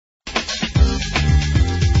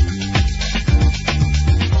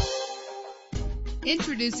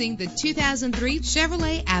Introducing the 2003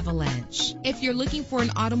 Chevrolet Avalanche. If you're looking for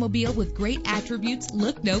an automobile with great attributes,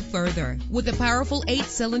 look no further. With a powerful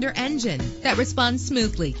 8-cylinder engine that responds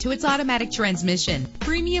smoothly to its automatic transmission,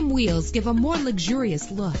 premium wheels give a more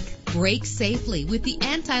luxurious look. Brake safely with the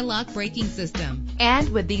anti-lock braking system. And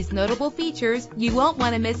with these notable features, you won't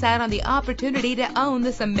want to miss out on the opportunity to own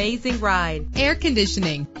this amazing ride. Air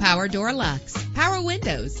conditioning, power door locks, power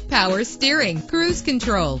windows, power steering, cruise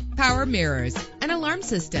control, power mirrors, an alarm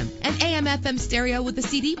system, an AM/FM stereo with a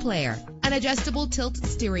CD player, an adjustable tilt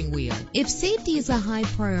steering wheel. If safety is a high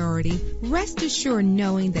priority, rest assured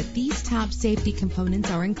knowing that these top safety components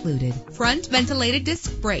are included. Front ventilated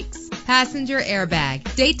disc brakes, passenger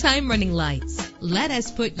airbag, daytime running lights. Let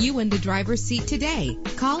us put you in the driver's seat today.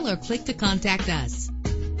 Call or click to contact us.